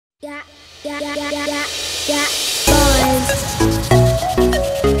Yeah.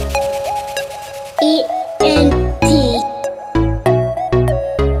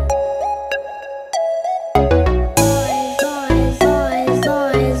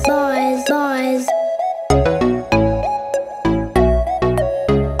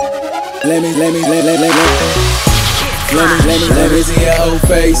 Let me see your whole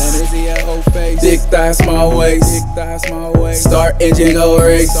face. Dick thigh, small waist. Start engine, go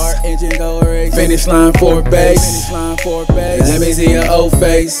race. Finish line for base. Let me see your whole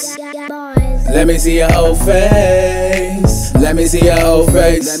face. Let me see your whole face. Let me see your whole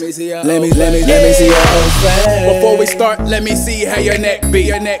face. Let me see your whole face. Before we start, let me see how your neck be.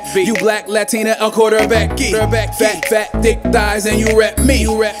 You black, Latina, a quarterback. Fat, thick thighs, and you rep me.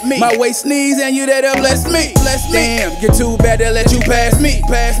 My waist knees, and you there to bless me. Damn, you're too bad to let you pass me.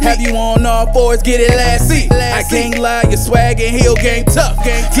 Have you on all fours, get it last seat. I can't lie, your swag and heel game tough.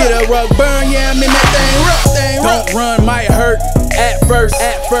 Get a rug burn, yeah, I'm in that thing rough. Don't run, might hurt. At first,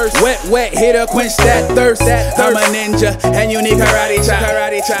 wet, hit her, quench that thirst. I'm a ninja, and you need karate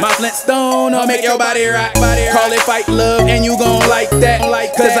chop. My Flintstone, I'll make your body rock. Call it fight love, and you gon' like that.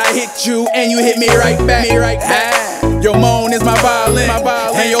 Cause I hit you, and you hit me right back. Your moan is my violin,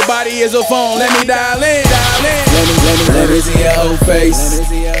 and your body is a phone. Let me dial in. Let me see your whole face.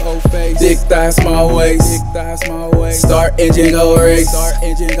 Dick thigh, small waist. Start engine, go race.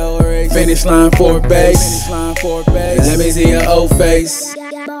 Finish line for base. Let me see your whole face.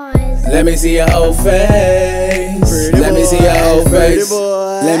 Let me see your whole face. Let me see your whole face.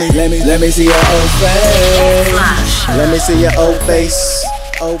 Let me see your whole face. Let me see your old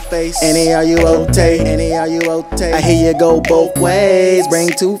face. Any are you okay? I hear you go both ways. Bring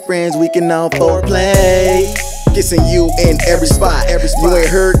two friends, we can all foreplay. Kissing you in every spot. You ain't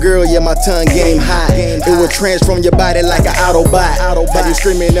heard, girl, yeah, my tongue game hot. It will transform your body like an Autobot. Have you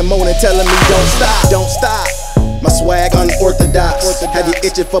screaming in the morning telling me don't stop. My swag unorthodox. Have you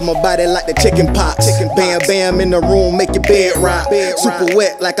itching for my body like the chicken pox? Bam, bam in the room, make your bed rock. Super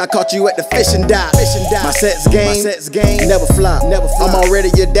wet like I caught you at the fishing dock. My sets game, never flop. I'm already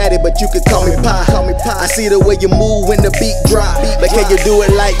your daddy, but you can call me Pa. I see the way you move when the beat drop. But can you do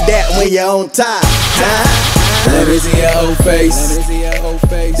it like that when you're on top? Let me see your whole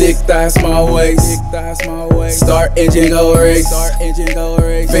face. Dick thigh, small waist. Start engine, go race.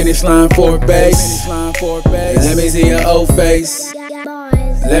 Finish line for base. Let me see your whole face.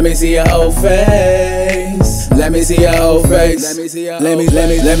 Let me see your whole face. Let me see your whole face. Let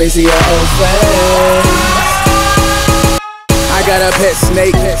me see your whole face. I got a pet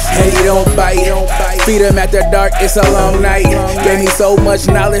snake, and he don't bite. Feed him after dark, it's a long night. Gave me so much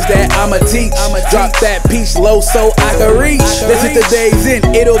knowledge that I'ma teach. Drop that peach low so I can reach. Let's hit the days in,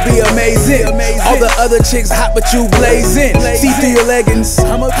 it'll be amazing. All the other chicks hot, but you blazing. See through your leggings,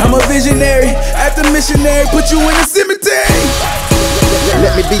 I'm a visionary. After missionary, put you in the cemetery.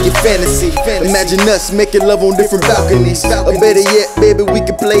 Let me be your fantasy. Imagine us making love on different balconies. Or better yet, baby, we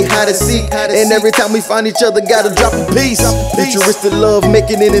can play hide and seek. And every time we find each other, gotta drop a piece. Futuristic love,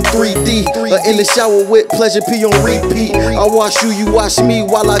 making it in 3D. Or in the shower with pleasure P on repeat. I wash you, you wash me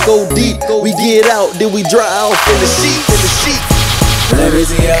while I go deep. We get out, then we dry off in the sheet. Let me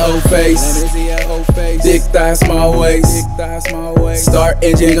see your whole face. Dick thigh, small waist. Start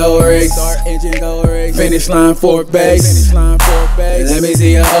engine, go race. Finish line for base. Let me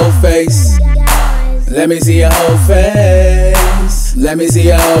see your whole face. Let me see your whole face. Let me see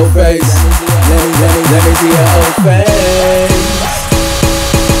your whole face. Let me see your whole face.